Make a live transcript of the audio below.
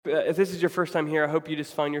If this is your first time here, I hope you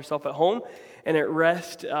just find yourself at home and at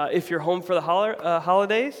rest. If you're home for the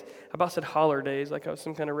holidays, I about said holidays like I was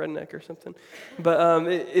some kind of redneck or something. But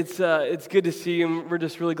it's good to see you, and we're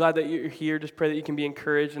just really glad that you're here. Just pray that you can be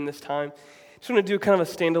encouraged in this time. Just want to do kind of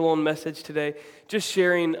a standalone message today, just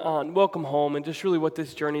sharing on welcome home and just really what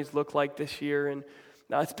this journey's looked like this year. And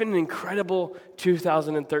it's been an incredible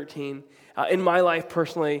 2013. In my life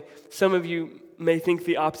personally, some of you may think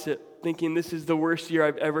the opposite, thinking this is the worst year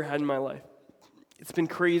I've ever had in my life. It's been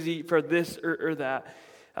crazy for this or that.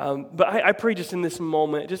 But I pray just in this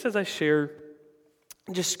moment, just as I share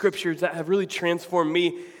just scriptures that have really transformed me,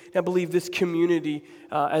 and I believe this community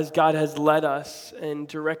as God has led us and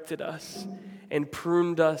directed us and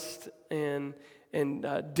pruned us and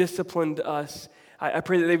disciplined us. I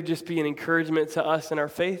pray that they would just be an encouragement to us in our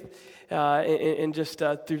faith and just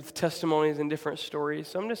through the testimonies and different stories.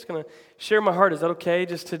 So I'm just going to share my heart. Is that okay?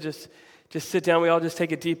 Just sit down. We all just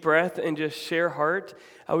take a deep breath and just share heart.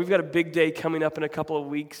 We've got a big day coming up in a couple of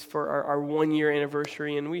weeks for our 1-year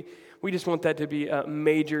anniversary, and we just want that to be a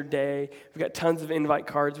major day. We've got tons of invite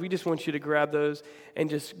cards. We just want you to grab those and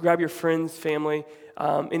just grab your friends, family,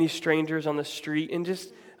 any strangers on the street, and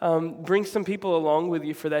just bring some people along with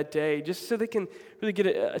you for that day, just so they can really get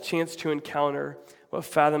a chance to encounter what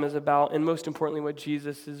Fathom is about, and most importantly, what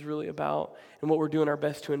Jesus is really about, and what we're doing our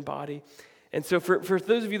best to embody. And so for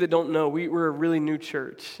those of you that don't know, we're a really new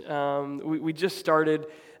church. We just started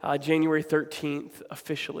January 13th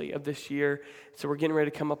officially of this year, so we're getting ready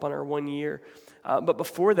to come up on our 1 year. But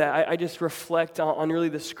before that, I just reflect on really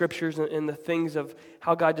the scriptures and the things of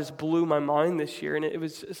how God just blew my mind this year, and it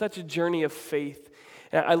was such a journey of faith.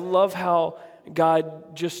 And I love how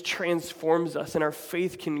God just transforms us and our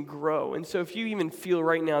faith can grow. And so if you even feel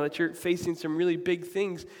right now that you're facing some really big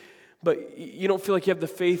things, but you don't feel like you have the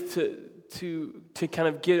faith to kind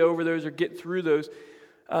of get over those or get through those,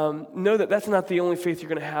 know that that's not the only faith you're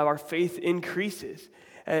going to have. Our faith increases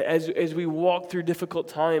as we walk through difficult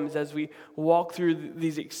times, as we walk through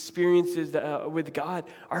these experiences with God.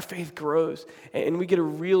 Our faith grows, and we get a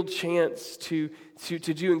real chance to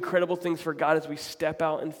do incredible things for God as we step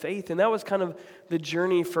out in faith. And that was kind of the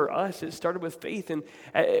journey for us. It started with faith, and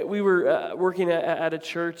we were working at a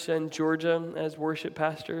church in Georgia as worship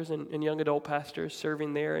pastors and young adult pastors,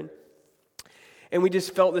 serving there, and we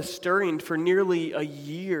just felt this stirring for nearly a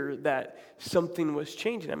year that something was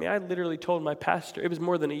changing. I mean, I literally told my pastor, it was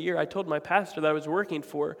more than a year, I told my pastor that I was working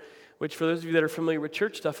for, which for those of you that are familiar with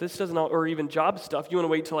church stuff, this doesn't, or even job stuff, you want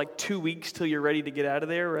to wait till like 2 weeks till you're ready to get out of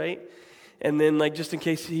there, right? And then like just in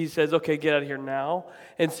case he says, okay, get out of here now.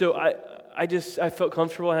 And so I felt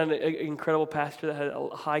comfortable. I had an incredible pastor that had a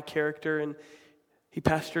high character, and he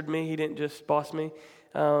pastored me. He didn't just boss me.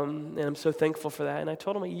 And I'm so thankful for that. And I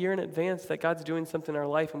told him a year in advance that God's doing something in our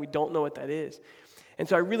life, and we don't know what that is. And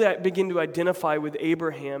so I begin to identify with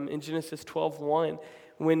Abraham in Genesis 12:1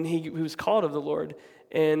 when he was called of the Lord.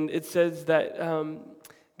 And it says that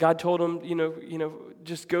God told him,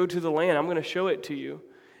 just go to the land. I'm going to show it to you.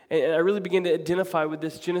 And I really began to identify with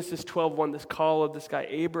this Genesis 12:1, this call of this guy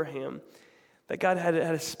Abraham, that God had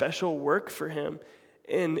a special work for him.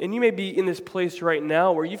 And you may be in this place right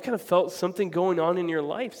now where you've kind of felt something going on in your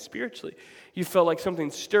life spiritually. You felt like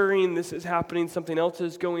something's stirring, this is happening, something else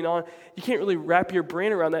is going on. You can't really wrap your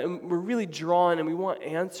brain around that, and we're really drawn and we want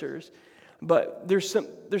answers. But there's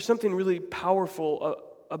something really powerful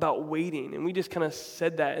about waiting, and we just kind of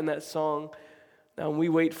said that in that song, we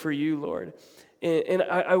wait for you, Lord. And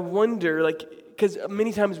I wonder, because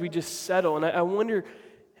many times we just settle, and I wonder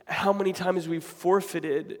how many times we've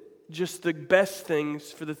forfeited just the best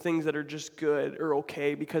things for the things that are just good or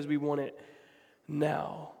okay because we want it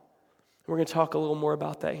now. We're going to talk a little more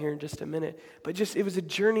about that here in just a minute. But it was a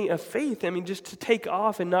journey of faith. I mean, just to take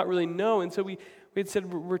off and not really know. And so we had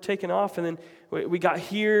said we're taking off, and then we got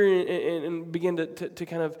here and began to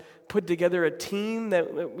kind of put together a team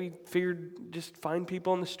that we figured just find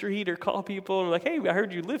people on the street or call people and we're like, hey, I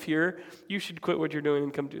heard you live here. You should quit what you're doing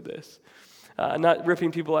and come do this. Not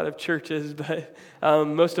ripping people out of churches, but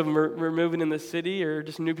most of them were moving in the city, or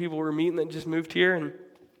just new people were meeting that just moved here, and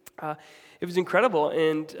it was incredible.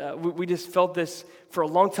 And we just felt this for a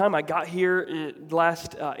long time. I got here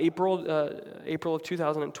last April of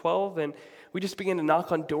 2012, and we just began to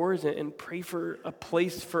knock on doors and pray for a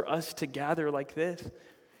place for us to gather like this.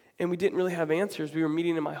 And we didn't really have answers. We were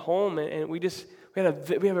meeting in my home, and we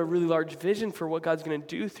have a really large vision for what God's going to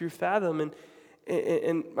do through Fathom, and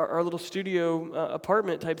our little studio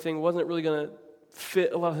apartment type thing wasn't really going to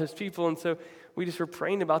fit a lot of those people. And so we just were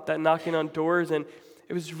praying about that, knocking on doors, and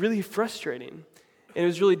it was really frustrating. And it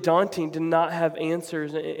was really daunting to not have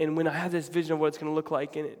answers. And when I had this vision of what it's going to look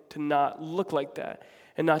like, and it to not look like that.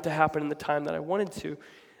 and not to happen in the time that I wanted to.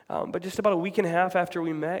 But just about a week and a half after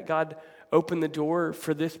we met, God opened the door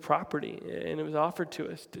for this property, and it was offered to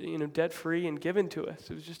us, debt-free and given to us.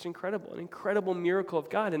 It was just incredible, an incredible miracle of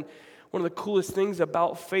God. And one of the coolest things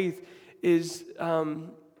about faith is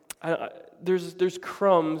there's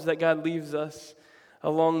crumbs that God leaves us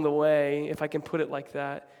along the way, if I can put it like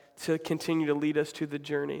that, to continue to lead us to the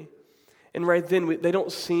journey. And right then, they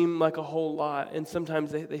don't seem like a whole lot, and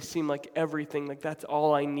sometimes they seem like everything, like that's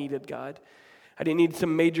all I needed, God. I didn't need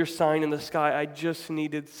some major sign in the sky. I just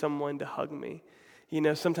needed someone to hug me.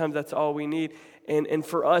 Sometimes that's all we need. And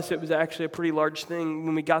for us, it was actually a pretty large thing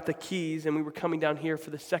when we got the keys and we were coming down here for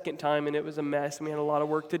the second time, and it was a mess, and we had a lot of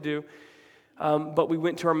work to do. But we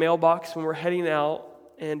went to our mailbox when we were heading out,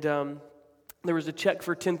 and there was a check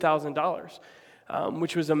for $10,000,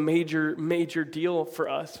 which was a major, major deal for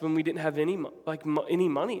us when we didn't have any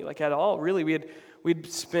money, at all. Really,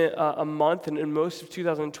 we'd spent a month and most of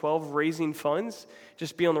 2012 raising funds,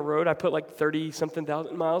 just be on the road. I put 30-something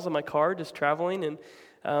thousand miles on my car, just traveling and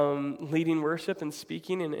leading worship and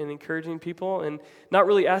speaking and encouraging people, and not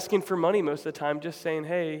really asking for money most of the time, just saying,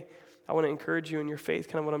 hey, I want to encourage you in your faith,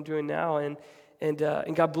 kind of what I'm doing now. And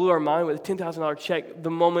God blew our mind with a $10,000 check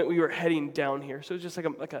the moment we were heading down here. So it was just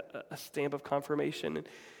like a stamp of confirmation. And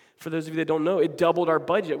for those of you that don't know, it doubled our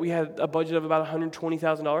budget. We had a budget of about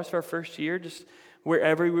 $120,000 for our first year, just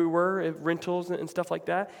wherever we were, rentals and stuff like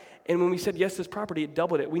that. And when we said yes to this property, it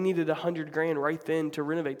doubled it. We needed $100,000 right then to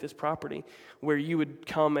renovate this property, where you would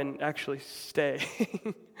come and actually stay,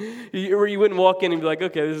 where you wouldn't walk in and be like,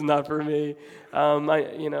 okay, this is not for me.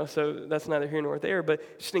 So that's neither here nor there.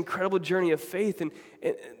 But just an incredible journey of faith, and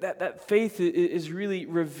that faith is really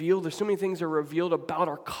revealed. There's so many things that are revealed about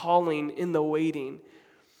our calling in the waiting.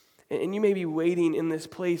 And you may be waiting in this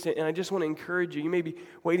place, and I just want to encourage you. You may be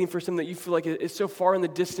waiting for something that you feel like is so far in the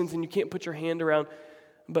distance and you can't put your hand around,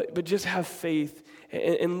 but just have faith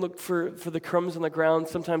and look for the crumbs on the ground.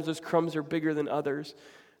 Sometimes those crumbs are bigger than others.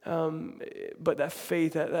 But that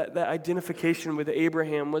faith, that identification with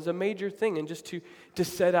Abraham was a major thing, and just to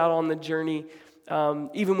set out on the journey,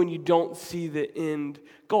 even when you don't see the end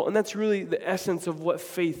goal. And that's really the essence of what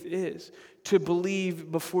faith is, to believe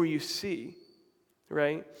before you see.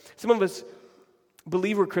 Right? Some of us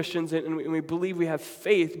believe we're Christians and we believe we have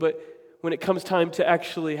faith, but when it comes time to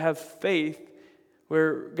actually have faith,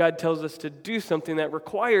 where God tells us to do something that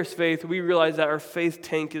requires faith, we realize that our faith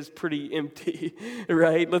tank is pretty empty,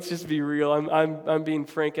 right? Let's just be real. I'm being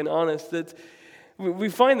frank and honest. That we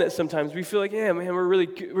find that sometimes we feel like, yeah, man,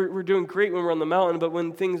 we're doing great when we're on the mountain, but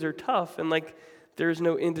when things are tough and there's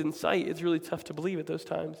no end in sight, it's really tough to believe at those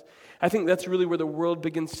times. I think that's really where the world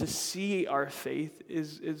begins to see our faith,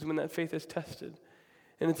 is when that faith is tested.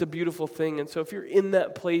 And it's a beautiful thing. And so if you're in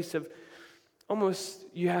that place of almost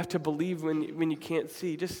you have to believe when you can't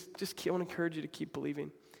see, I want to encourage you to keep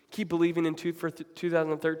believing. Keep believing for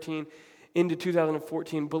 2013 into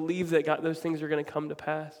 2014. Believe that those things are going to come to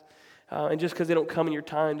pass. And just because they don't come in your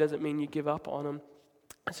time doesn't mean you give up on them.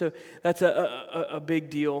 So that's a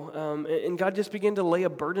big deal. And God just began to lay a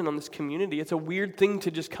burden on this community. It's a weird thing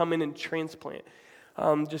to just come in and transplant.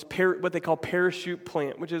 What they call parachute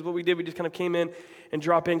plant, which is what we did. We just kind of came in and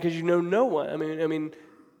drop in because no one. I mean,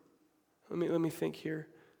 let me think here.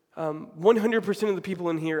 100% of the people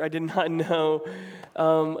in here I did not know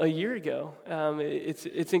a year ago.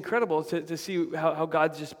 It's incredible to see how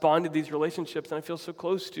God's just bonded these relationships, and I feel so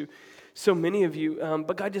close to so many of you,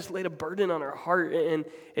 but God just laid a burden on our heart, and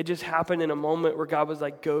it just happened in a moment where God was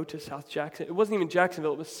like, go to South Jackson. It wasn't even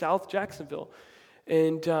Jacksonville, it was South Jacksonville.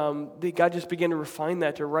 And God just began to refine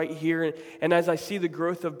that to right here. And as I see the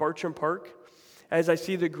growth of Bartram Park, as I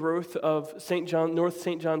see the growth of North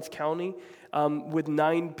St. Johns County with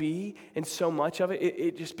 9B and so much of it,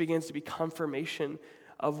 it just begins to be confirmation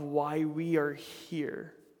of why we are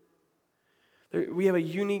here. We have a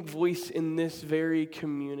unique voice in this very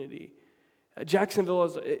community. Jacksonville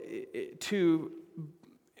is too,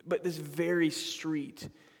 but this very street.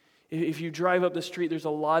 If you drive up the street, there's a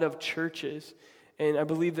lot of churches, and I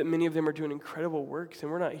believe that many of them are doing incredible works,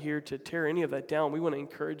 and we're not here to tear any of that down. We want to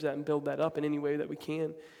encourage that and build that up in any way that we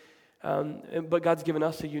can. But God's given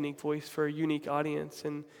us a unique voice for a unique audience,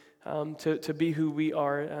 and to be who we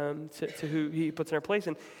are, to who He puts in our place.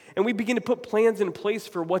 And we begin to put plans in place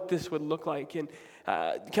for what this would look like. And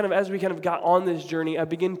as we got on this journey, I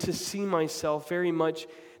begin to see myself very much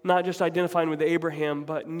not just identifying with Abraham,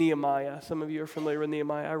 but Nehemiah. Some of you are familiar with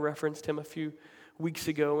Nehemiah. I referenced him a few weeks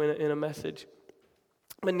ago in a message.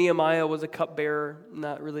 But Nehemiah was a cupbearer,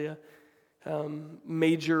 not really a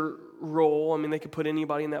major role. I mean, they could put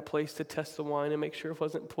anybody in that place to test the wine and make sure it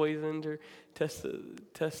wasn't poisoned, or test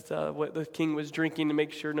what the king was drinking to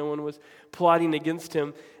make sure no one was plotting against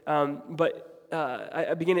him. But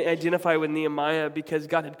I began to identify with Nehemiah because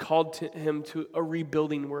God had called him to a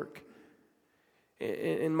rebuilding work.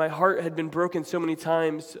 And my heart had been broken so many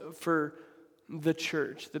times for the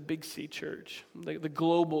church, the Big C church, the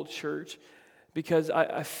global church, because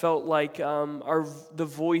I felt like the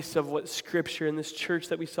voice of what Scripture and this church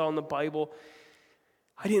that we saw in the Bible,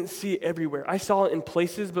 I didn't see it everywhere. I saw it in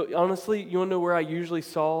places, but honestly, you want to know where I usually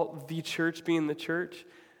saw the church being the church?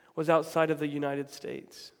 Was outside of the United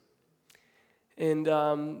States. And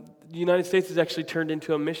the United States has actually turned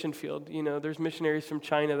into a mission field. You know, there's missionaries from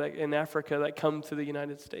China and Africa that come to the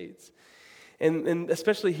United States. And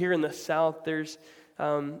especially here in the South, there's,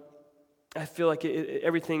 I feel like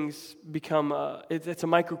everything's become, it's a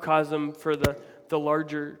microcosm for the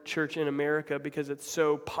larger church in America because it's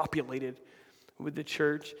so populated with the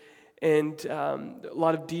church. And a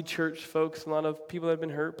lot of de-churched folks, a lot of people that have been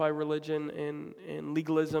hurt by religion and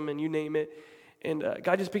legalism and you name it. And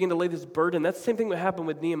God just began to lay this burden. That's the same thing that happened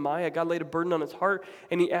with Nehemiah. God laid a burden on his heart,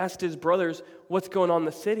 and he asked his brothers, what's going on in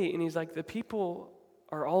the city? And he's like, the people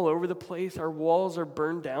are all over the place. Our walls are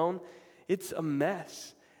burned down. It's a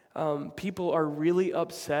mess. People are really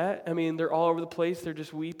upset. I mean, they're all over the place. They're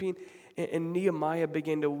just weeping. And Nehemiah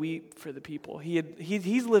began to weep for the people.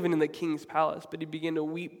 He's living in the king's palace, but he began to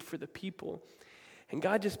weep for the people. And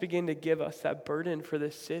God just began to give us that burden for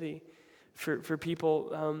this city, for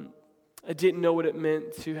people. I didn't know what it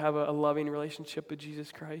meant to have a loving relationship with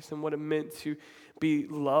Jesus Christ and what it meant to be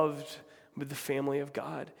loved with the family of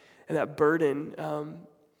God. And that burden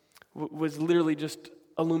was literally just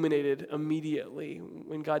illuminated immediately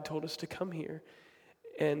when God told us to come here.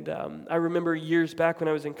 And I remember years back when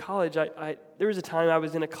I was in college, there was a time I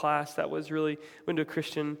was in a class that was really, went to a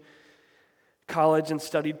Christian college and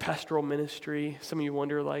studied pastoral ministry. Some of you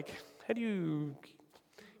wonder, like, how do you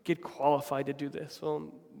get qualified to do this?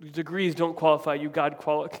 Well, degrees don't qualify you. God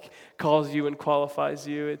calls you and qualifies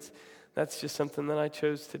you. That's just something that I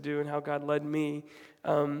chose to do and how God led me.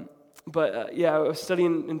 But I was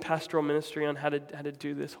studying in pastoral ministry on how to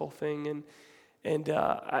do this whole thing, and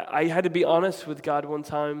I had to be honest with God one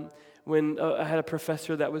time when I had a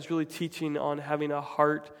professor that was really teaching on having a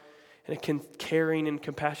heart and a caring and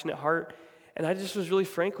compassionate heart, and I just was really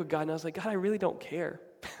frank with God, and I was like, God, I really don't care.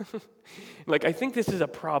 Like, I think this is a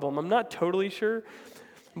problem. I'm not totally sure,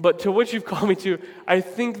 but to what you've called me to, I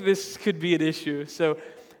think this could be an issue. So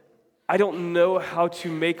I don't know how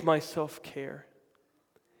to make myself care.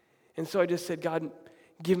 And so I just said, God,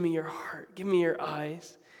 give me your heart, give me your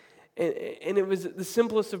eyes. And it was the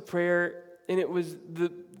simplest of prayer, and it was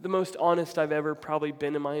the most honest I've ever probably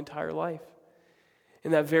been in my entire life.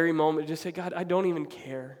 In that very moment, just say, God, I don't even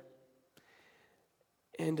care.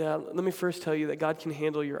 And let me first tell you that God can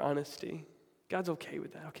handle your honesty. God's okay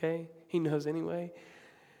with that, okay? He knows anyway.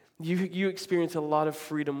 You experience a lot of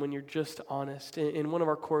freedom when you're just honest. And one of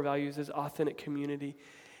our core values is authentic community.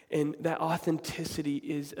 And that authenticity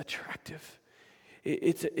is attractive.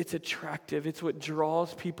 It's attractive. It's what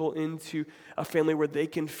draws people into a family where they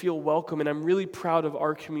can feel welcome. And I'm really proud of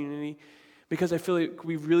our community because I feel like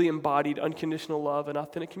we've really embodied unconditional love and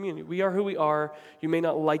authentic community. We are who we are. You may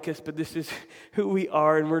not like us, but this is who we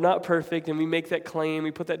are, and we're not perfect, and we make that claim.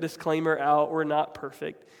 We put that disclaimer out. We're not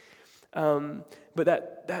perfect. But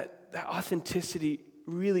that authenticity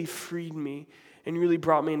really freed me and really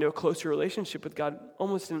brought me into a closer relationship with God,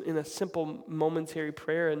 almost in a simple momentary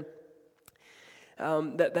prayer. And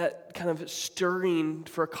that kind of stirring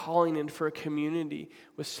for a calling and for a community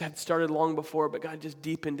had started long before, but God just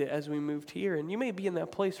deepened it as we moved here. And you may be in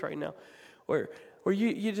that place right now where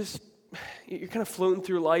you're kind of floating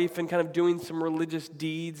through life and kind of doing some religious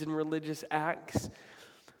deeds and religious acts.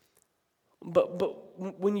 But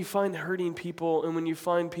when you find hurting people and when you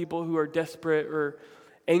find people who are desperate or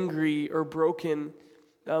angry or broken,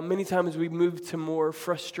 many times we move to more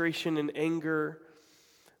frustration and anger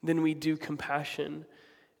than we do compassion.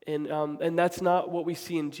 And that's not what we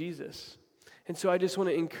see in Jesus. And so I just want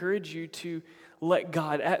to encourage you to let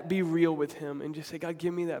God, be real with him and just say, God,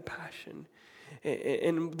 give me that passion.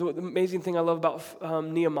 And the amazing thing I love about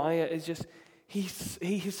Nehemiah is just he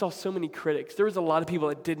saw so many critics. There was a lot of people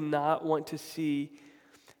that did not want to see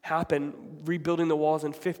happen rebuilding the walls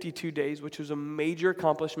in 52 days, which was a major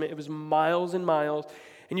accomplishment. It was miles and miles.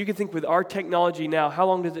 And you can think with our technology now, how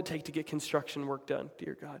long does it take to get construction work done?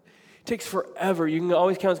 Dear God. It takes forever. You can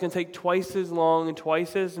always count it's going to take twice as long and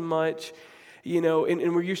twice as much.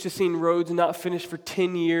 And we're used to seeing roads not finished for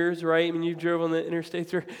 10 years, right? I mean, you drove on the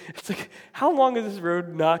interstates. It's like, how long is this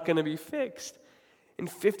road not going to be fixed? In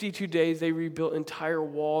 52 days, they rebuilt entire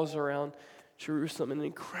walls around Jerusalem, an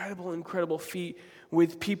incredible, incredible feat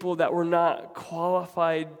with people that were not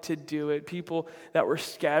qualified to do it, people that were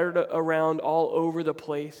scattered around all over the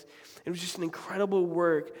place. It was just an incredible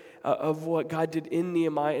work of what God did in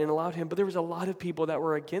Nehemiah and allowed him. But there was a lot of people that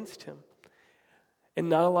were against him and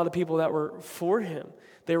not a lot of people that were for him.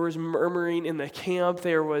 There was murmuring in the camp.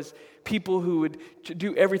 There was people who would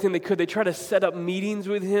do everything they could. They tried to set up meetings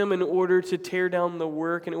with him in order to tear down the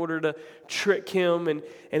work, in order to trick him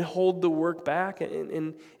and hold the work back.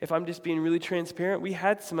 And if I'm just being really transparent, we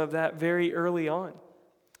had some of that very early on.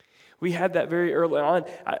 We had that very early on.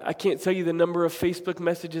 I can't tell you the number of Facebook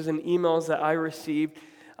messages and emails that I received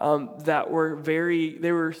that were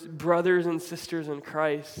they were brothers and sisters in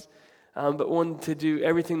Christ, but wanted to do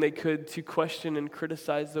everything they could to question and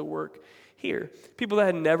criticize the work here. People that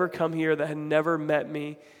had never come here, that had never met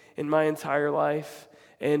me in my entire life.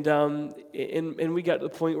 And we got to the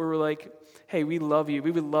point where we're like, hey, we love you. We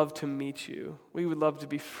would love to meet you. We would love to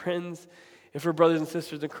be friends. If we're brothers and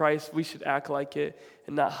sisters in Christ, we should act like it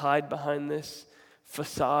and not hide behind this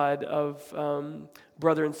facade of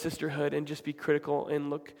brother and sisterhood and just be critical and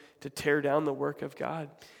look to tear down the work of God.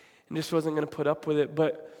 And just wasn't going to put up with it.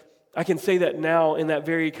 But I can say that now in that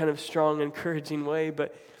very kind of strong, encouraging way,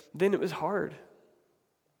 but then it was hard.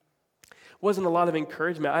 Wasn't a lot of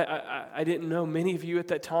encouragement. I didn't know many of you at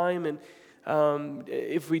that time, and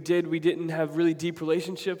if we did, we didn't have really deep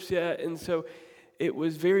relationships yet, and so it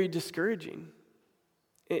was very discouraging.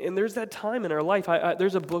 And there's that time in our life.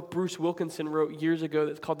 There's a book Bruce Wilkinson wrote years ago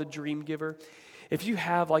that's called The Dream Giver. If you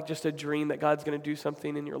have like just a dream that God's going to do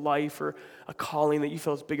something in your life or a calling that you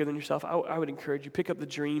feel is bigger than yourself, I would encourage you, pick up The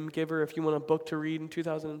Dream Giver. If you want a book to read in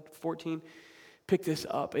 2014, pick this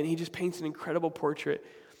up. And he just paints an incredible portrait.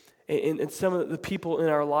 And some of the people in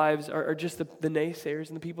our lives are just the naysayers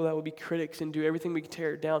and the people that will be critics and do everything we can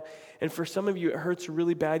tear it down. And for some of you, it hurts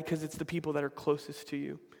really bad because it's the people that are closest to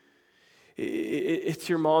you. It's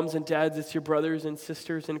your moms and dads, it's your brothers and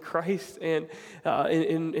sisters in Christ, and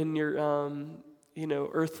in your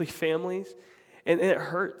earthly families, and it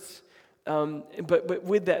hurts. But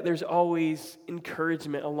with that, there's always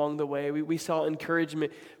encouragement along the way. We saw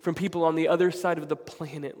encouragement from people on the other side of the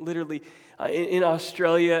planet, literally in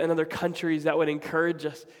Australia and other countries that would encourage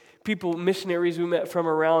us. People, missionaries we met from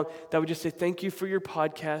around that would just say, thank you for your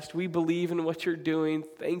podcast. We believe in what you're doing.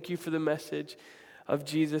 Thank you for the message of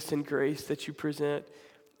Jesus and grace that you present.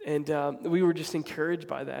 And we were just encouraged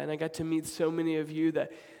by that. And I got to meet so many of you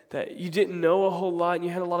that you didn't know a whole lot, and you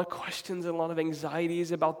had a lot of questions and a lot of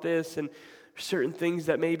anxieties about this and certain things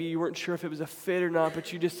that maybe you weren't sure if it was a fit or not,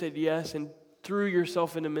 but you just said yes and threw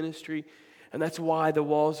yourself into ministry. And that's why the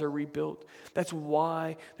walls are rebuilt. That's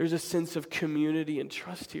why there's a sense of community and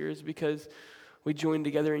trust here, is because we joined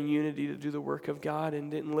together in unity to do the work of God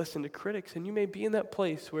and didn't listen to critics. And you may be in that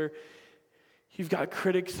place where you've got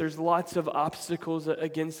critics, there's lots of obstacles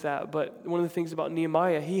against that. But one of the things about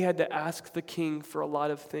Nehemiah, he had to ask the king for a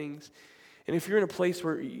lot of things. And if you're in a place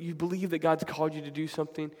where you believe that God's called you to do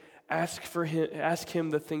something, ask him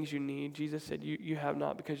the things you need. Jesus said, you have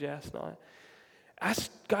not because you ask not.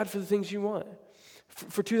 Ask God for the things you want.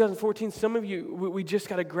 For 2014, some of you, we just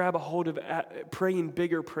got to grab a hold of praying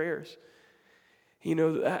bigger prayers.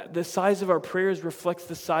 The size of our prayers reflects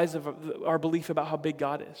the size of our belief about how big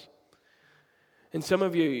God is. And some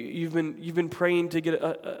of you, you've been praying to get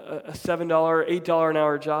a $7, $8 an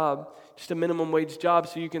hour job, just a minimum wage job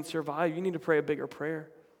so you can survive. You need to pray a bigger prayer.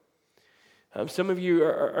 Some of you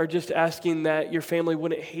are just asking that your family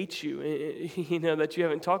wouldn't hate you, that you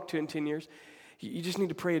haven't talked to in 10 years. You just need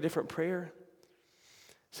to pray a different prayer.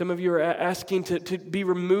 Some of you are asking to be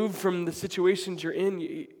removed from the situations you're in.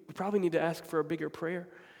 You probably need to ask for a bigger prayer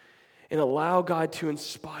and allow God to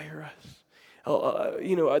inspire us.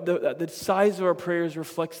 The size of our prayers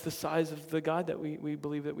reflects the size of the God that we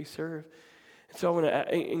believe that we serve. And so I want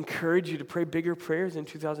to encourage you to pray bigger prayers in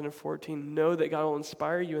 2014. Know that God will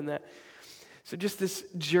inspire you in that. So just this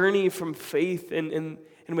journey from faith and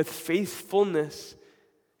with faithfulness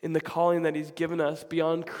in the calling that He's given us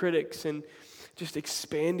beyond critics and just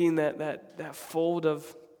expanding that fold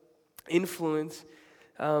of influence.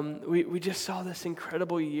 We just saw this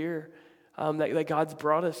incredible year that God's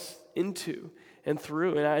brought us into and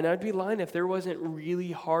through. And I'd be lying if there wasn't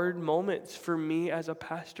really hard moments for me as a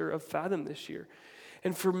pastor of Fathom this year.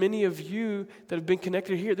 And for many of you that have been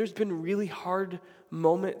connected here, there's been really hard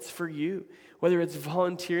moments for you, whether it's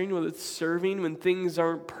volunteering, whether it's serving when things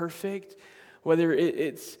aren't perfect, whether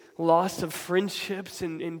it's loss of friendships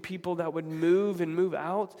and people that would move and move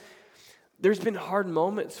out. There's been hard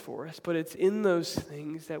moments for us, but it's in those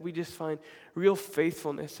things that we just find real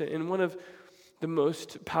faithfulness. And one of the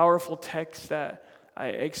most powerful texts that I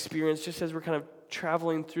experienced just as we're kind of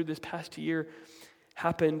traveling through this past year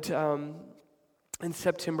happened in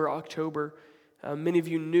September, October. Many of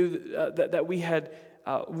you knew that we had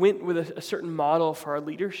went with a certain model for our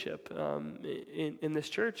leadership in this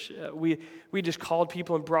church. We just called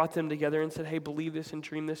people and brought them together and said, hey, believe this and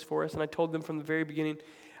dream this for us. And I told them from the very beginning,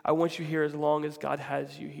 I want you here as long as God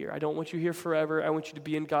has you here. I don't want you here forever. I want you to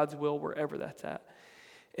be in God's will wherever that's at.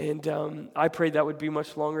 And I prayed that would be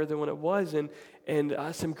much longer than what it was. And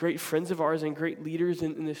some great friends of ours and great leaders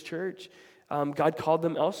in this church, God called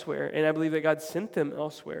them elsewhere. And I believe that God sent them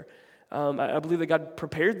elsewhere. I believe that God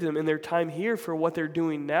prepared them in their time here for what they're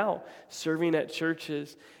doing now, serving at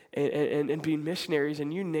churches and being missionaries,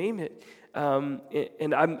 and you name it.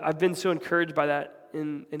 And I've been so encouraged by that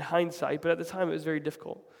in hindsight, but at the time it was very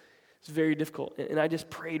difficult. It's very difficult. And I just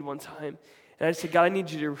prayed one time. And I just said, God, I need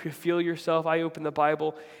you to reveal yourself. I open the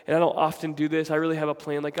Bible, and I don't often do this. I really have a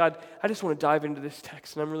plan. Like, God, I just want to dive into this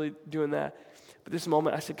text, and I'm really doing that. But this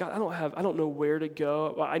moment, I said, God, I don't know where to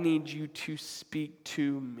go. I need you to speak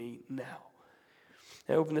to me now.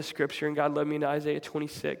 And I opened the scripture, and God led me to Isaiah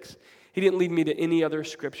 26. He didn't lead me to any other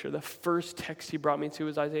scripture. The first text he brought me to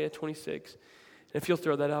was Isaiah 26. And if you'll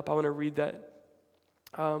throw that up, I want to read that,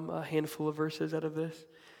 a handful of verses out of this.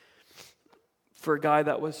 For a guy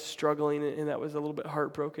that was struggling and that was a little bit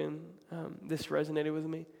heartbroken, this resonated with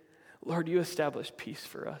me. Lord, you established peace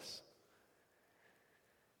for us.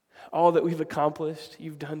 All that we've accomplished,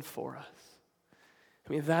 you've done for us.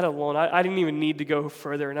 I mean, that alone, I didn't even need to go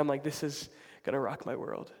further, and I'm like, this is going to rock my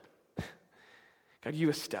world. God, you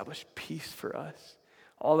established peace for us.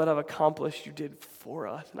 All that I've accomplished, you did for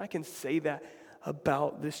us. And I can say that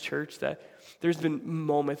about this church, that there's been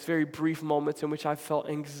moments, very brief moments, in which I felt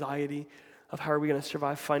anxiety of how are we going to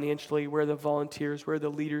survive financially, where are the volunteers, where are the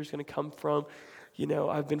leaders going to come from. You know,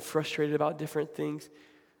 I've been frustrated about different things,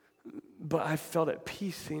 but I felt at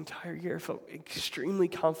peace the entire year. I felt extremely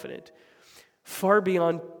confident, far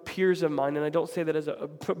beyond peers of mine, and I don't say that as a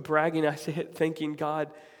bragging, I say it thanking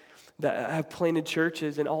God that I have planted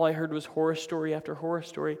churches, and all I heard was horror story after horror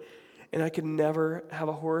story, and I could never have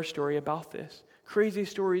a horror story about this. Crazy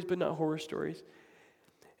stories, but not horror stories.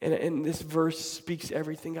 And this verse speaks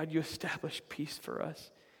everything. God, you establish peace for us.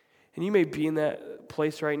 And you may be in that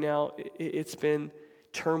place right now. It's been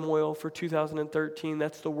turmoil for 2013.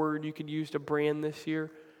 That's the word you could use to brand this year.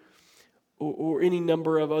 Or any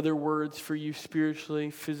number of other words for you spiritually,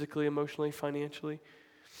 physically, emotionally, financially.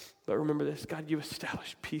 But remember this, God, you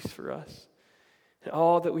established peace for us. And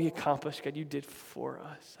all that we accomplished, God, you did for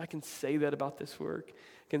us. I can say that about this work.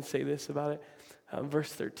 I can say this about it.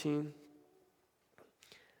 Verse 13.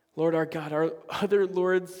 Lord our God, our other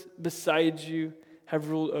lords besides you have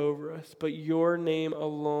ruled over us, but your name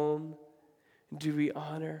alone do we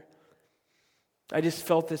honor. I just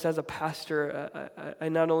felt this as a pastor. I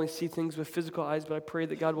not only see things with physical eyes, but I pray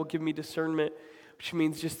that God will give me discernment, which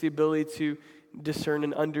means just the ability to discern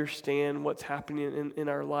and understand what's happening in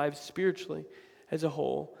our lives spiritually as a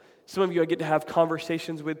whole. Some of you I get to have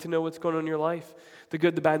conversations with to know what's going on in your life, the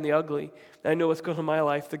good, the bad, and the ugly. And I know what's going on in my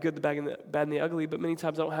life, the good, the bad, and the ugly, but many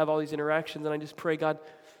times I don't have all these interactions, and I just pray, God,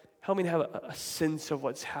 help me to have a sense of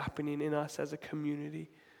what's happening in us as a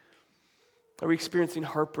community. Are we experiencing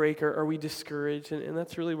heartbreak, or are we discouraged? And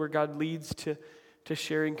that's really where God leads to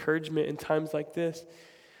share encouragement in times like this.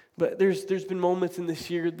 But there's been moments in this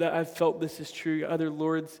year that I've felt this is true. Other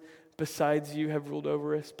lords besides you have ruled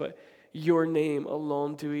over us, but your name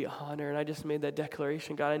alone do we honor. And I just made that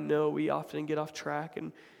declaration. God, I know we often get off track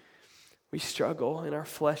and we struggle in our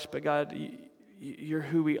flesh, but God, you're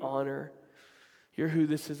who we honor. You're who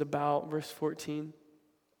this is about. Verse 14.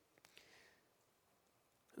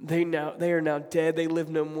 They are now dead. They live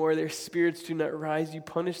no more. Their spirits do not rise. You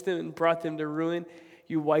punished them and brought them to ruin.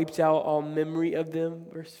 You wiped out all memory of them.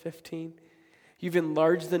 Verse 15. You've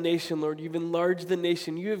enlarged the nation, Lord. You've enlarged the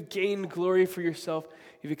nation. You have gained glory for yourself.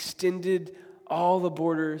 You've extended all the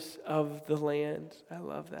borders of the land. I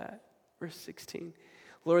love that. Verse 16.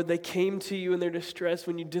 Lord, they came to you in their distress.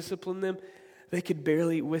 When you disciplined them, they could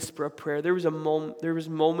barely whisper a prayer. There was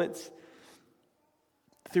moments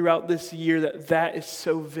throughout this year that is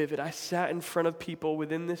so vivid. I sat in front of people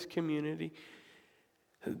within this community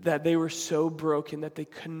that they were so broken that they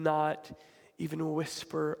could not even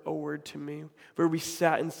whisper a word to me, where we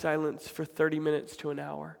sat in silence for 30 minutes to an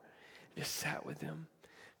hour, just sat with them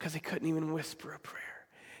because they couldn't even whisper a prayer.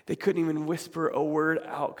 They couldn't even whisper a word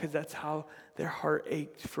out because that's how their heart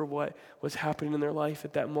ached for what was happening in their life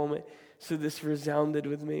at that moment. So this resounded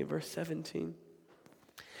with me. Verse 17.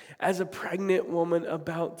 As a pregnant woman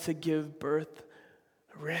about to give birth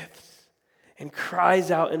writhes and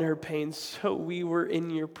cries out in her pain, so we were in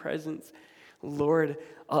your presence, Lord.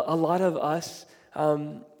 A lot of us,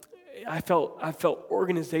 I felt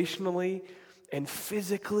organizationally and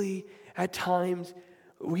physically at times,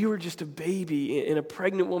 we were just a baby and a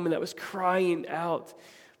pregnant woman that was crying out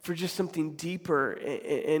for just something deeper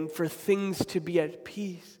and for things to be at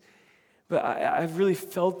peace. But I've really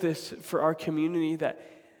felt this for our community, that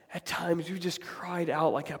at times we just cried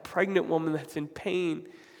out like a pregnant woman that's in pain.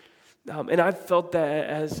 And I've felt that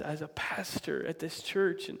as a pastor at this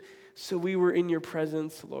church. And so we were in your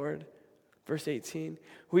presence, Lord. Verse 18.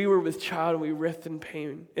 We were with child and we writhed in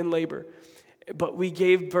pain, in labor. But we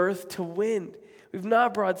gave birth to wind. We've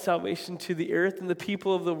not brought salvation to the earth, and the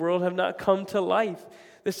people of the world have not come to life.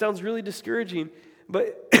 This sounds really discouraging,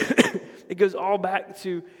 but it goes all back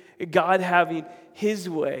to God having his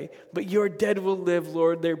way. But your dead will live,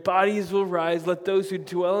 Lord. Their bodies will rise. Let those who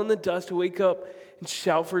dwell in the dust wake up and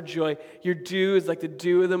shout for joy. Your dew is like the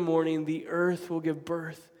dew of the morning. The earth will give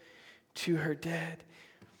birth to her dead.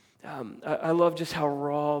 I love just how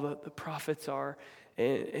raw the prophets are.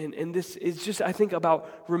 And this is just, I think,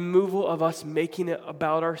 about removal of us making it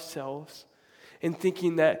about ourselves and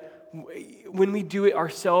thinking that when we do it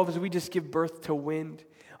ourselves, we just give birth to wind.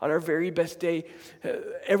 On our very best day,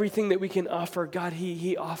 everything that we can offer, God,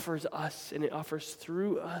 He offers us, and it offers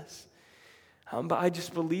through us. But I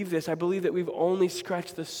just believe this. I believe that we've only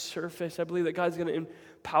scratched the surface. I believe that God's going to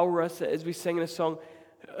empower us, as we sang in a song,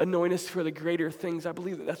 anoint us for the greater things. I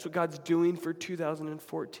believe that that's what God's doing for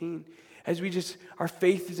 2014. As our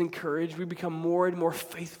faith is encouraged, we become more and more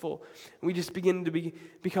faithful. We just begin to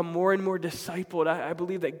become more and more discipled. I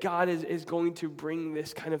believe that God is going to bring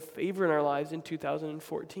this kind of favor in our lives in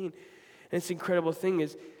 2014. And it's an incredible thing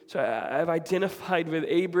so I've identified with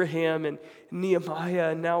Abraham and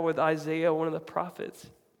Nehemiah and now with Isaiah, one of the prophets.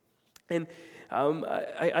 And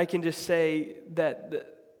I can just say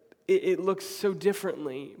that it looks so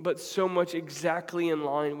differently, but so much exactly in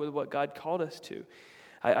line with what God called us to.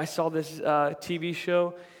 I saw this TV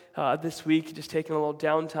show this week, just taking a little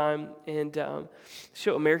downtime, and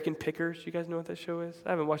show American Pickers. You guys know what that show is?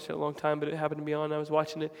 I haven't watched it in a long time, but it happened to be on. I was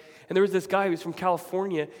watching it, and there was this guy who was from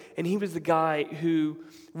California, and he was the guy who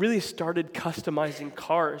really started customizing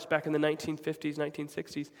cars back in the 1950s,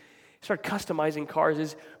 1960s. He started customizing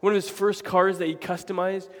cars. One of his first cars that he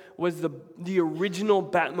customized was the original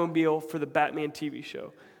Batmobile for the Batman TV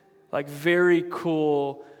show. Like, very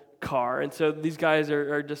cool car. And so these guys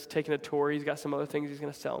are just taking a tour. He's got some other things he's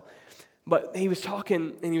going to sell. But he was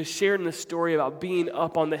talking and he was sharing the story about being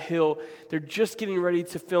up on the hill. They're just getting ready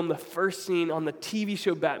to film the first scene on the TV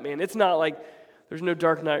show Batman. It's not like there's no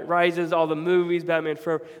Dark Knight Rises, all the movies, Batman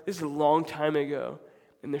Forever. This is a long time ago.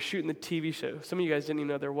 And they're shooting the TV show. Some of you guys didn't even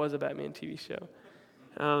know there was a Batman TV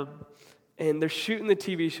show. And they're shooting the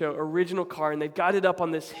TV show, original car, and they've got it up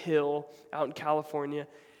on this hill out in California.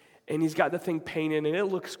 And he's got the thing painted, and it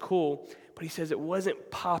looks cool. But he says it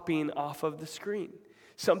wasn't popping off of the screen.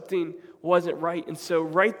 Something wasn't right. And so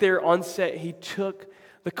right there on set, he took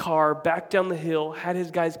the car back down the hill, had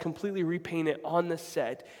his guys completely repaint it on the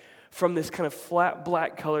set from this kind of flat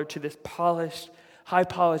black color to this polished,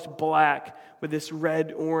 high-polished black with this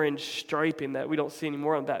red-orange striping that we don't see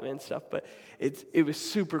anymore on Batman stuff. But it was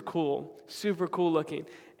super cool looking.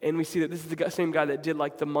 And we see that this is the same guy that did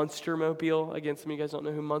like the Monster-mobile. Again, some of you guys don't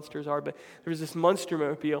know who Monsters are, but there was this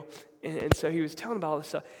Monster-mobile. And so he was telling about all this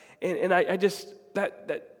stuff. And I just,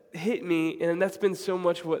 that hit me, and that's been so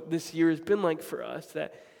much what this year has been like for us,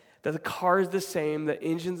 that the car is the same, the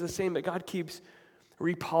engine's the same, but God keeps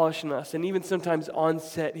repolishing us. And even sometimes on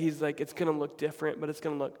set, he's like, it's going to look different, but it's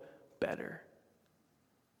going to look better.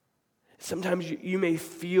 Sometimes you may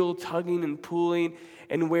feel tugging and pulling,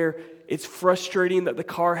 and where it's frustrating that the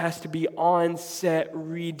car has to be on set,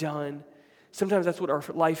 redone. Sometimes that's what our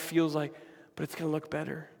life feels like, but it's going to look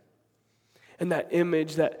better. And that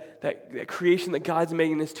image, that creation that God's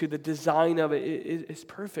making us to, the design of it is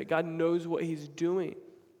perfect. God knows what He's doing.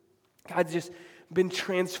 God's just been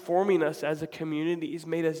transforming us as a community. He's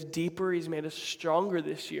made us deeper. He's made us stronger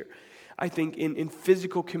this year. I think in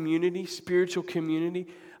physical community, spiritual community,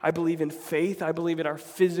 I believe in faith. I believe in our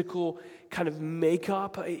physical kind of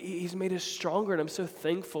makeup. He's made us stronger, and I'm so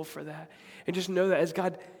thankful for that. And just know that as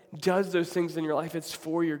God does those things in your life, it's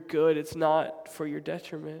for your good. It's not for your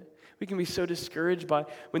detriment. We can be so discouraged by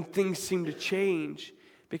when things seem to change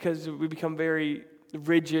because we become very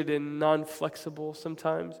rigid and non-flexible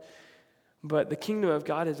sometimes. But the kingdom of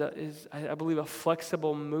God is I believe, a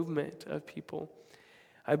flexible movement of people.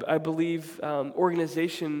 I believe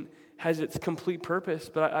organization has its complete purpose,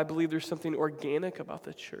 but I believe there's something organic about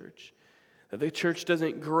the church. That the church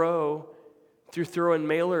doesn't grow through throwing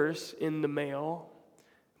mailers in the mail,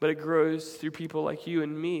 but it grows through people like you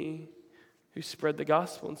and me who spread the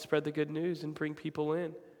gospel and spread the good news and bring people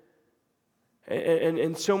in.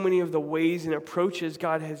 And so many of the ways and approaches,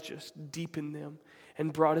 God has just deepened them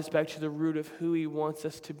and brought us back to the root of who he wants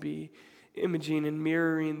us to be, imaging and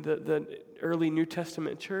mirroring the early New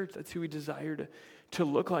Testament church. That's who we desire to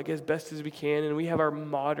look like as best as we can. And we have our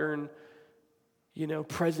modern,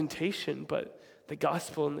 presentation, but the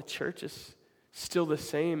gospel in the church is still the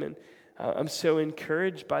same. And I'm so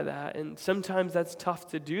encouraged by that. And sometimes that's tough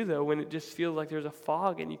to do, though, when it just feels like there's a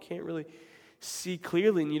fog and you can't really see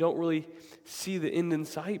clearly and you don't really see the end in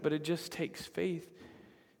sight, but it just takes faith.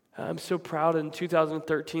 I'm so proud in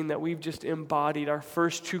 2013 that we've just embodied our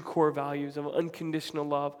first two core values of unconditional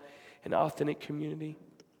love and authentic community.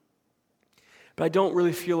 But I don't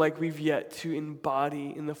really feel like we've yet to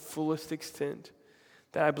embody in the fullest extent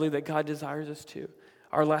that I believe that God desires us to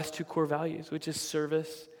our last two core values, which is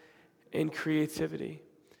service and creativity.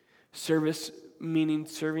 Service meaning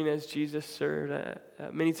serving as Jesus served.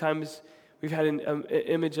 Many times we've had an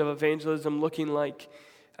image of evangelism looking like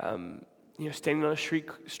standing on a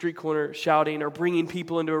street corner shouting or bringing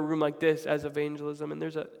people into a room like this as evangelism. And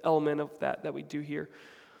there's an element of that we do here.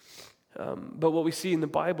 But what we see in the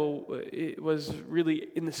Bible, it was really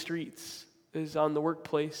in the streets, is on the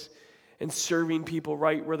workplace and serving people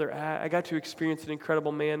right where they're at. I got to experience an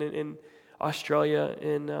incredible man in Australia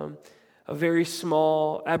in a very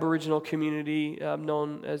small Aboriginal community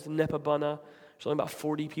known as Nepabunna. There's only about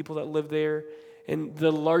 40 people that live there. And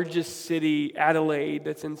the largest city, Adelaide,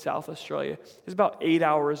 that's in South Australia, is about 8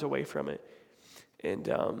 hours away from it. And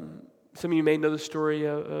some of you may know the story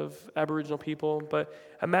of Aboriginal people, but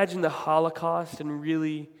imagine the Holocaust and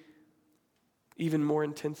really even more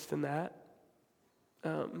intense than that.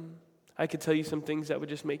 I could tell you some things that would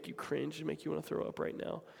just make you cringe and make you want to throw up right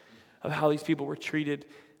now of how these people were treated.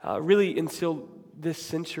 Really until this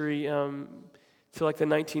century, till like the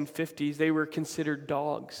 1950s, they were considered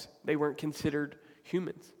dogs. They weren't considered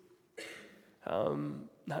humans.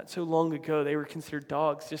 Not so long ago, they were considered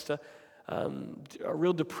dogs, just a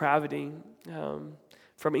real depravity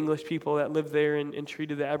from English people that lived there and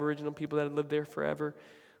treated the Aboriginal people that had lived there forever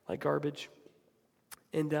like garbage.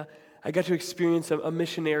 And I got to experience a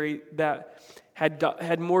missionary that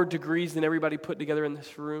had more degrees than everybody put together in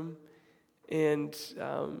this room. And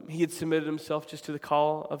he had submitted himself just to the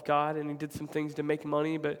call of God, and he did some things to make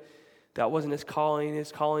money, but that wasn't his calling.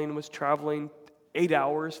 His calling was traveling 8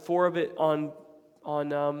 hours, 4 of it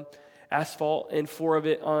on asphalt and 4 of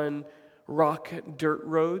it on rock dirt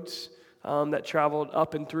roads that traveled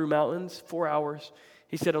up and through mountains, 4 hours.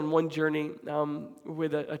 He said on one journey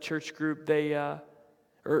with a church group,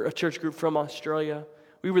 or a church group from Australia,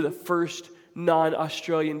 we were the first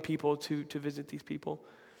non-Australian people to visit these people.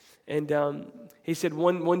 And he said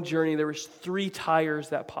one journey, there was 3 tires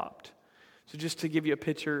that popped. So just to give you a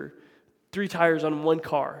picture, 3 tires on one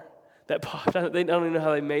car that popped. I don't even know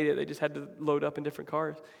how they made it. They just had to load up in different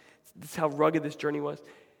cars. That's how rugged this journey was.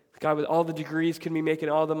 The guy with all the degrees couldn't be making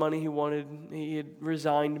all the money he wanted. He had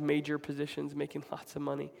resigned major positions, making lots of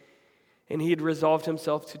money. And he had resolved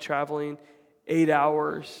himself to traveling 8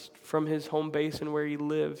 hours from his home base and where he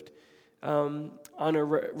lived on a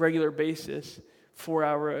regular basis. 4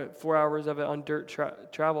 hours of it on dirt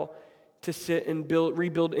travel to sit and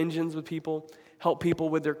rebuild engines with people, help people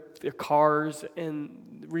with their cars,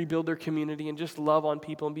 and rebuild their community, and just love on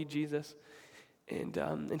people and be Jesus,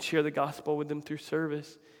 and share the gospel with them through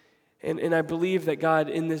service. And I believe that God,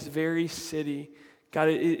 in this very city, God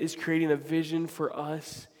is creating a vision for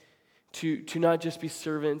us to not just be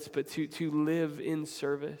servants, but to live in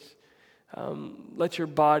service. Let your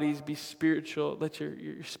bodies be spiritual. Let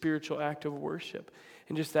your spiritual act of worship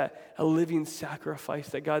and just that a living sacrifice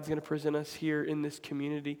that God's going to present us here in this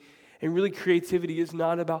community. And really, creativity is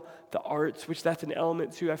not about the arts, which that's an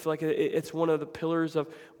element too. I feel like it's one of the pillars of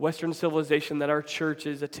Western civilization that our church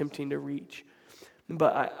is attempting to reach.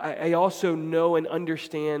 But I also know and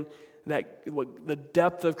understand that the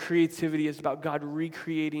depth of creativity is about God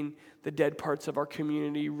recreating the dead parts of our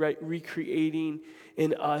community, recreating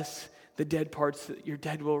in us the dead parts that your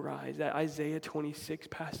dead will rise, that Isaiah 26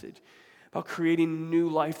 passage, about creating new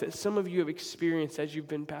life that some of you have experienced as you've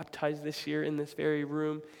been baptized this year in this very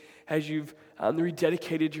room, as you've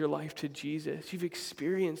rededicated your life to Jesus. You've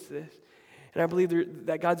experienced this. And I believe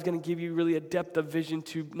that God's going to give you really a depth of vision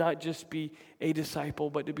to not just be a disciple,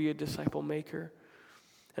 but to be a disciple maker.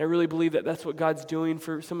 And I really believe that that's what God's doing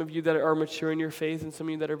for some of you that are mature in your faith and some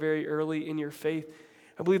of you that are very early in your faith.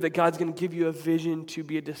 I believe that God's going to give you a vision to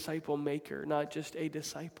be a disciple maker, not just a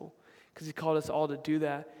disciple, because he called us all to do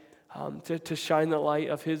that, to shine the light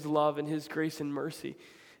of his love and his grace and mercy,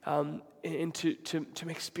 and to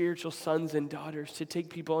make spiritual sons and daughters, to take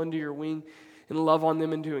people under your wing and love on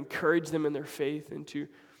them and to encourage them in their faith and to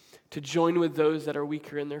join with those that are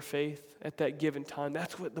weaker in their faith at that given time.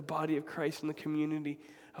 That's what the body of Christ and the community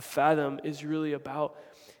of Fathom is really about,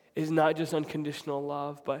 is not just unconditional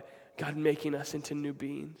love, but God making us into new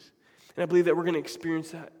beings. And I believe that we're going to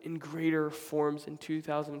experience that in greater forms in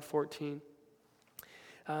 2014.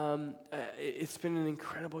 It's been an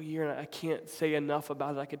incredible year, and I can't say enough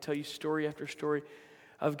about it. I could tell you story after story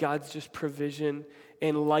of God's just provision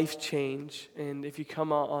and life change. And if you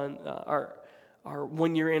come on our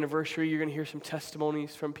 1-year anniversary, you're going to hear some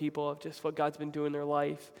testimonies from people of just what God's been doing in their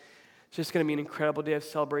life. It's just going to be an incredible day of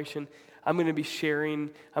celebration. I'm going to be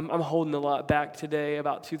sharing, I'm holding a lot back today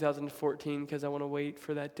about 2014 because I want to wait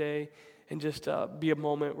for that day and just be a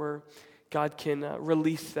moment where God can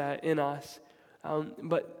release that in us.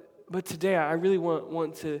 But today I really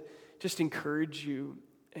want to just encourage you,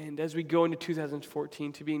 and as we go into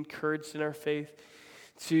 2014, to be encouraged in our faith,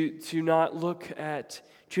 to not look at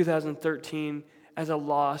 2013 as a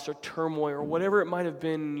loss or turmoil or whatever it might have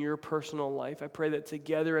been in your personal life. I pray that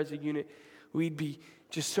together as a unit, we'd be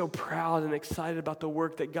just so proud and excited about the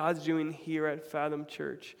work that God's doing here at Fathom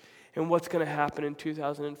Church and what's going to happen in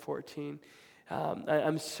 2014.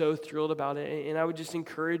 I'm so thrilled about it, and I would just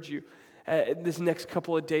encourage you, this next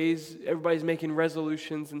couple of days, everybody's making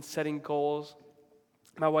resolutions and setting goals.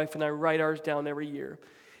 My wife and I write ours down every year,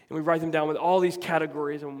 and we write them down with all these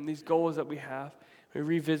categories and these goals that we have. We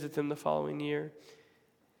revisit them the following year.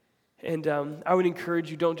 And I would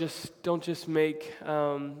encourage you, don't just make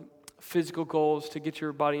physical goals to get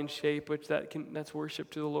your body in shape, which that's worship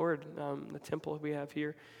to the Lord, the temple we have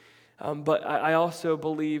here. But I also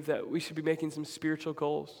believe that we should be making some spiritual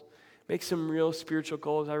goals. Make some real spiritual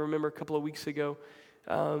goals. I remember a couple of weeks ago,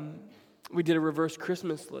 we did a reverse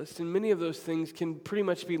Christmas list, and many of those things can pretty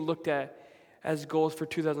much be looked at as goals for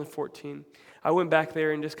 2014. I went back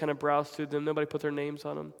there and just kind of browsed through them. Nobody put their names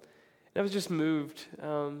on them. And I was just moved.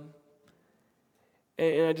 And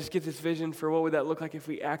I just get this vision for what would that look like if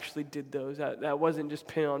we actually did those. That wasn't just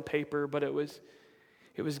pen on paper, but it was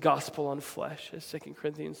gospel on flesh, as 2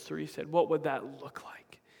 Corinthians 3 said. What would that look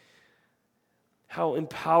like? How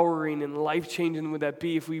empowering and life-changing would that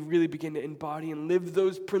be if we really begin to embody and live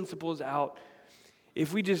those principles out?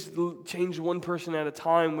 If we just change one person at a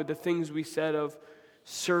time with the things we said of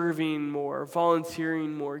serving more,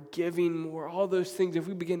 volunteering more, giving more, all those things, if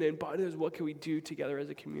we begin to embody those, what can we do together as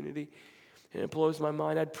a community? And it blows my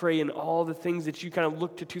mind. I'd pray in all the things that you kind of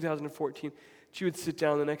look to 2014, that you would sit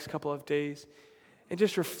down the next couple of days and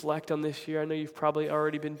just reflect on this year. I know you've probably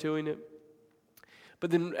already been doing it. But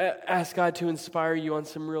then ask God to inspire you on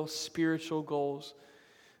some real spiritual goals.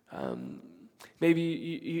 Maybe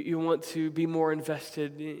you want to be more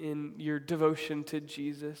invested in your devotion to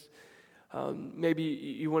Jesus. Maybe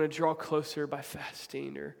you want to draw closer by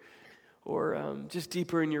fasting or just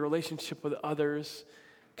deeper in your relationship with others,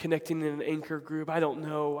 connecting in an anchor group. I don't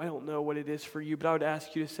know what it is for you, but I would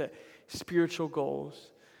ask you to set spiritual goals,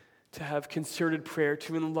 to have concerted prayer,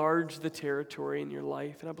 to enlarge the territory in your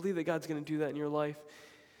life. And I believe that God's going to do that in your life.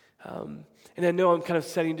 And I know I'm kind of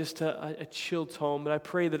setting just a chill tone, but I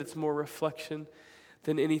pray that it's more reflection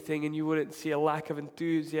than anything, and you wouldn't see a lack of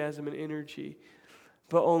enthusiasm and energy,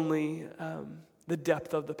 but only the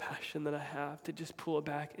depth of the passion that I have to just pull it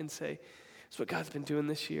back and say, it's what God's been doing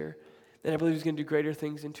this year. And I believe he's going to do greater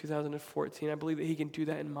things in 2014. I believe that he can do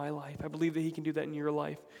that in my life. I believe that he can do that in your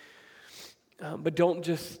life. But don't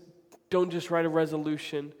just write a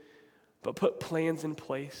resolution, but put plans in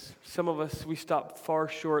place. Some of us, we stop far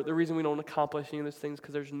short. The reason we don't accomplish any of those things is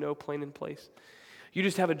because there's no plan in place. You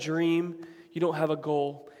just have a dream. You don't have a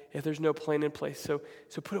goal if there's no plan in place. So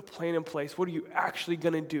put a plan in place. What are you actually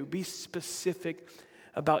going to do? Be specific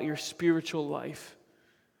about your spiritual life.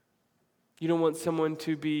 You don't want someone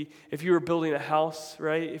to be, if you were building a house,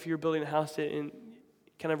 right? If you were building a house and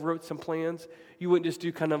kind of wrote some plans, you wouldn't just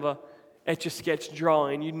do kind of a etch-a-sketch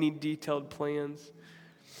drawing. You'd need detailed plans.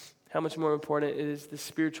 How much more important is the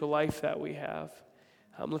spiritual life that we have?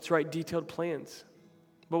 Let's write detailed plans.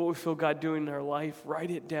 But what we feel God doing in our life, write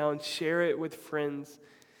it down, share it with friends,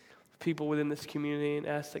 people within this community, and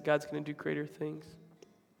ask that God's going to do greater things.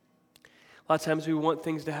 A lot of times we want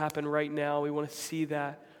things to happen right now. We want to see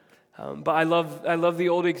that. But I love the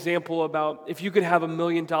old example about if you could have $1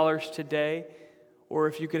 million today, or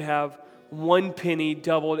if you could have one penny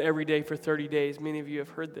doubled every day for 30 days. Many of you have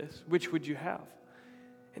heard this. Which would you have?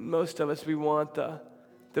 And most of us, we want the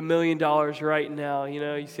 $1 million right now. You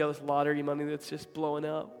know, you see all this lottery money that's just blowing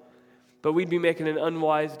up. But we'd be making an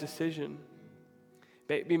unwise decision.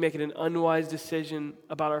 Be making an unwise decision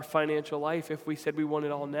about our financial life if we said we want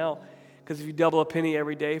it all now. Because if you double a penny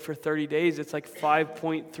every day for 30 days, it's like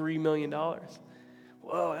 $5.3 million.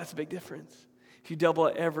 Whoa, that's a big difference. If you double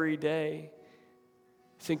it every day,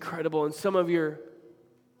 it's incredible. And some of your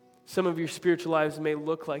spiritual lives may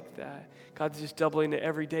look like that. God's just doubling it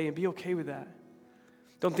every day, and be okay with that.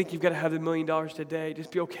 Don't think you've got to have the $1 million today.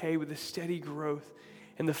 Just be okay with the steady growth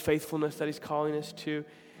and the faithfulness that He's calling us to,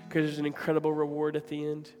 because there's an incredible reward at the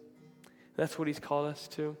end. That's what He's called us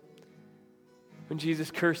to. When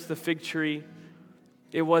Jesus cursed the fig tree,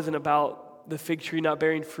 it wasn't about the fig tree not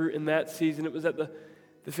bearing fruit in that season. It was that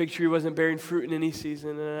the fig tree wasn't bearing fruit in any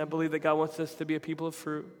season. And I believe that God wants us to be a people of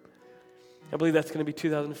fruit. I believe that's going to be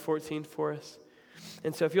 2014 for us.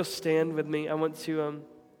 And so if you'll stand with me, I want to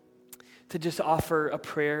just offer a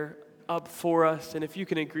prayer up for us. And if you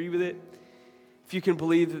can agree with it, if you can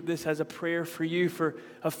believe that this has a prayer for you for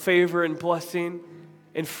a favor and blessing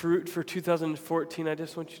and fruit for 2014, I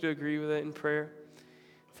just want you to agree with it in prayer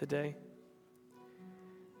today.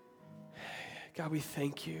 God, we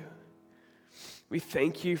thank you. We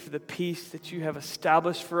thank you for the peace that you have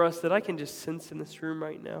established for us that I can just sense in this room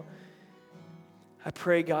right now. I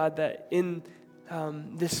pray, God, that in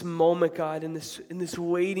this moment, God, in this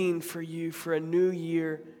waiting for you for a new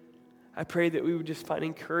year, I pray that we would just find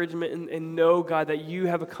encouragement and know, God, that you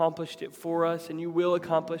have accomplished it for us and you will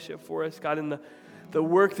accomplish it for us, God, in the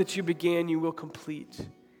work that you began, you will complete.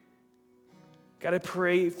 God, I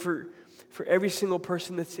pray for every single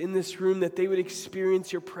person that's in this room that they would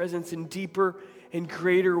experience your presence in deeper and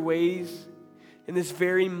greater ways. In this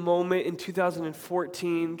very moment in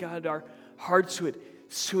 2014, God, our hearts would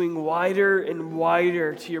swing wider and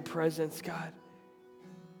wider to your presence, God.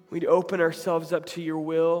 We'd open ourselves up to your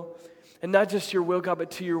will, and not just your will, God,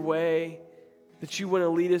 but to your way, that you want to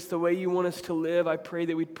lead us the way you want us to live. I pray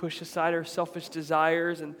that we'd push aside our selfish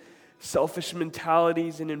desires and selfish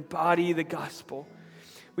mentalities and embody the gospel.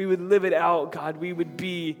 We would live it out, God. We would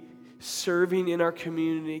be serving in our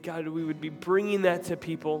community. God, we would be bringing that to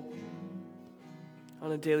people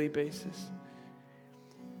on a daily basis.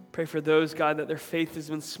 Pray for those, God, that their faith has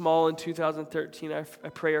been small in 2013. I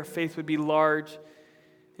pray our faith would be large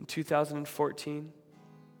in 2014.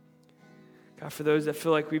 God, for those that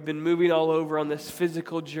feel like we've been moving all over on this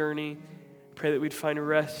physical journey, pray that we'd find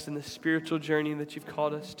rest in the spiritual journey that you've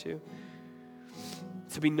called us to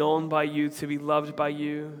be known by you, to be loved by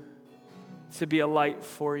you, to be a light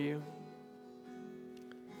for you.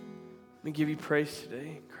 Let me give you praise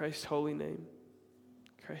today. In Christ's holy name.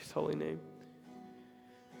 Christ's holy name.